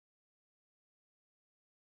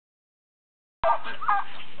Look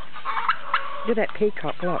at that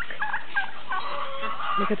peacock, look.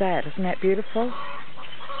 Look at that, isn't that beautiful?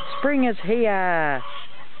 Spring is here.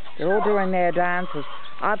 They're all doing their dances.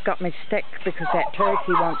 I've got my stick because that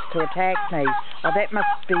turkey wants to attack me. Oh, that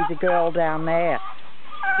must be the girl down there.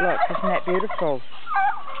 Look, isn't that beautiful?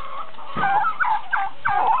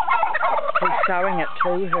 He's showing it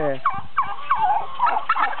to her.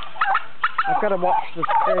 I've got to watch this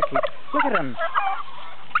turkey. Look at him.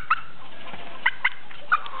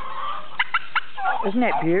 Isn't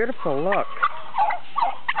that beautiful? Look.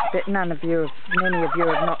 Bet many of you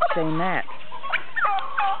have not seen that.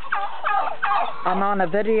 I'm on a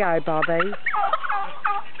video, Bobby.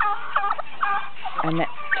 And that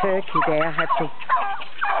turkey there, I have to...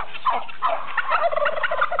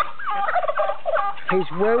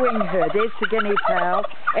 He's wooing her. There's the guinea fowl.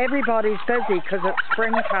 Everybody's busy because it's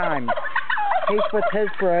springtime. He's with his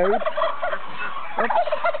brood. Oops.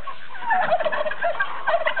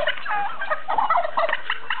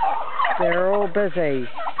 They're all busy.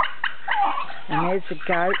 And there's the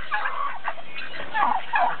goats.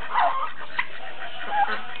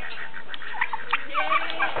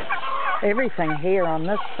 Everything here on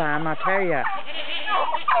this farm, I tell you.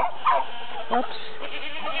 Oops.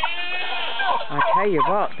 I tell you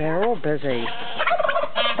what, they're all busy.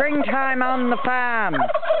 Springtime on the farm.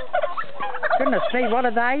 Goodness me, what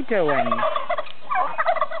are they doing?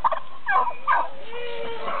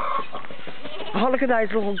 Oh, look at those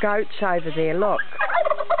little goats over there, look.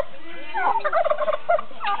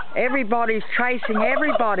 Everybody's chasing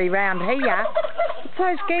everybody round here. What's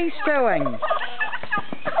those geese doing?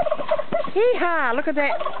 Hee-haw, look at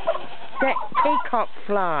that peacock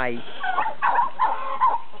fly.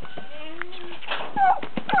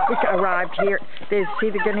 We arrived here. See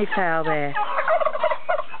the guinea fowl there.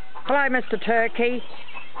 Hello, Mr. Turkey.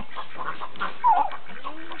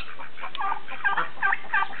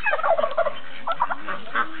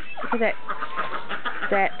 Look at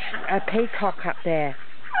that peacock up there.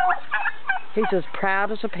 He's as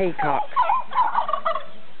proud as a peacock.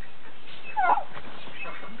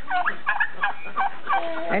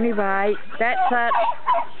 Anyway, that's it.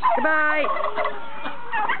 Goodbye.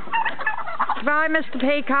 Goodbye, Mr.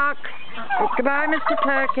 Peacock. Goodbye, Mr.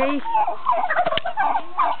 Turkey.